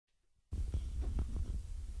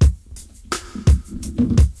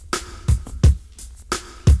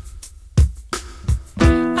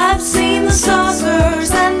I've seen the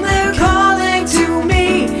saucers and they're calling to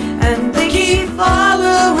me, and they keep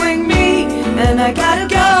following me, and I gotta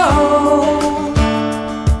go.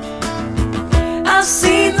 I've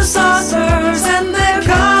seen the saucers and they're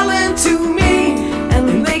calling to me,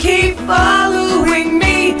 and they keep following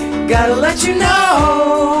me, gotta let you know.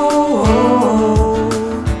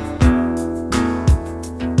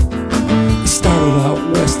 It started out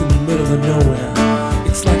west in the middle of nowhere.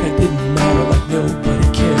 It's like I didn't matter, like nobody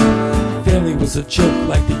cared. Family was a joke,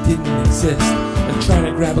 like they didn't exist. I'm trying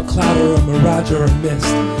to grab a cloud or a mirage or a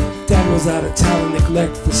mist. Dad was out of town,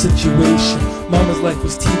 neglectful situation. Mama's life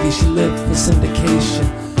was TV, she lived for syndication.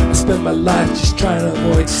 I spent my life just trying to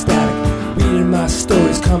avoid static, reading my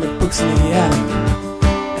stories, comic books in the attic.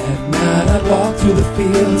 At night I'd walk through the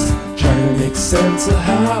fields, trying to make sense of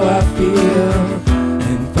how I feel,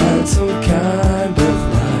 and find some kind of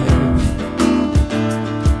life.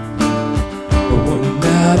 But one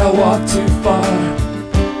night I walked too far,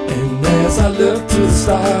 and as I looked to the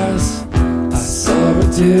stars, I saw a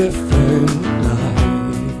different light.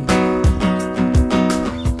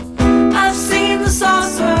 I've seen the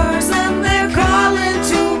saucers and they're calling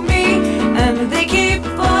to me, and they keep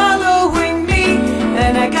following me,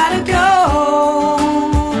 and I gotta go.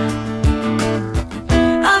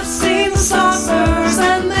 I've seen the saucers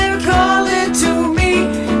and they're calling to me,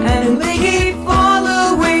 and they keep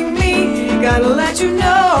following me, gotta let you know.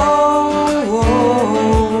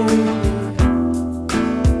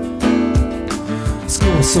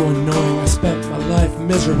 School was so annoying, I spent my life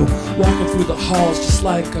miserable, walking through the halls just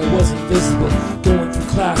like I was invisible, going through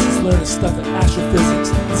classes, learning stuff in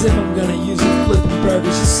astrophysics, as if I'm gonna use it flipping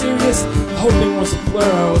burgers. You serious? Hoping was a blur,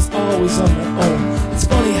 I was always on my own. It's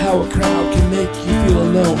funny how a crowd can make you feel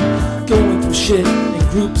alone, going through shit in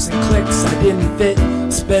groups and cliques. I didn't fit,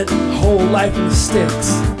 spent my whole life in the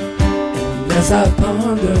sticks. And as I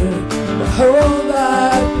pondered my whole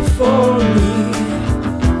life before me,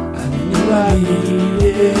 I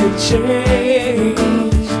needed change.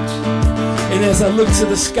 And as I looked to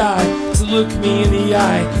the sky to look me in the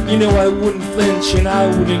eye, you know I wouldn't flinch and I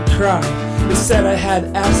wouldn't cry. They said I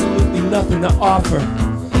had absolutely nothing to offer,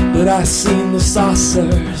 but I seen the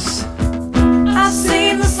saucers. I've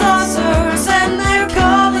seen the saucers and they're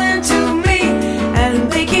calling to me, and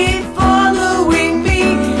they keep following me,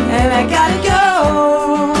 and I gotta go.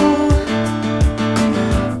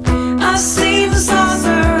 I've seen the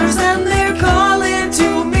saucers and they're calling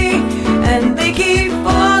to me, and they keep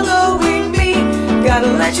following me, gotta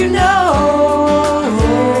let you know.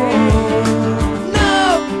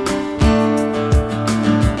 No.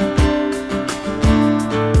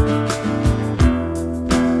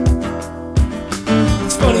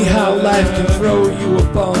 It's funny how life can throw you a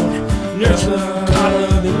bone, nurture you, coddle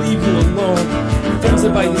you, then leave you alone. Friends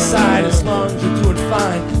are by your side as long as you're doing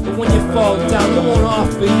fine, but when you fall down, they won't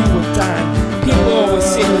offer you a dime. People always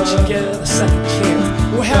say that you get a second chance.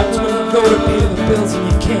 What happens when you go to pay the bills and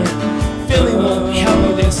you can't? Feeling won't help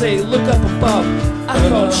you, they say look up above. I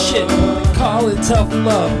call it shit, but they call it tough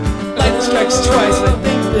love. Lightning strikes twice and I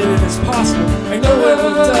think that it is possible. I know whatever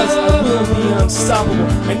it does, I will be unstoppable.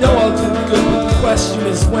 I know I'll do good, but the question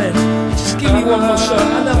is when. Just give me one more shot,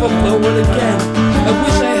 I'll never blow it again. I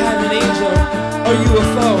wish I had an angel or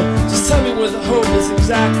UFO. Just tell me where the hope is,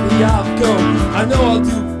 exactly I'll go. I know I'll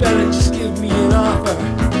do better, just give me an offer.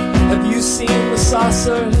 Have you seen the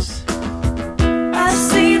saucers? I've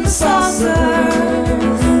seen the saucers.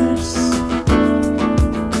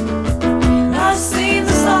 I've seen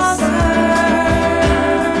the saucers.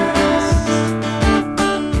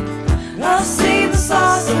 I've seen the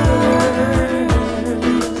saucers.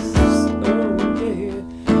 Oh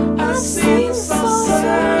yeah, I've seen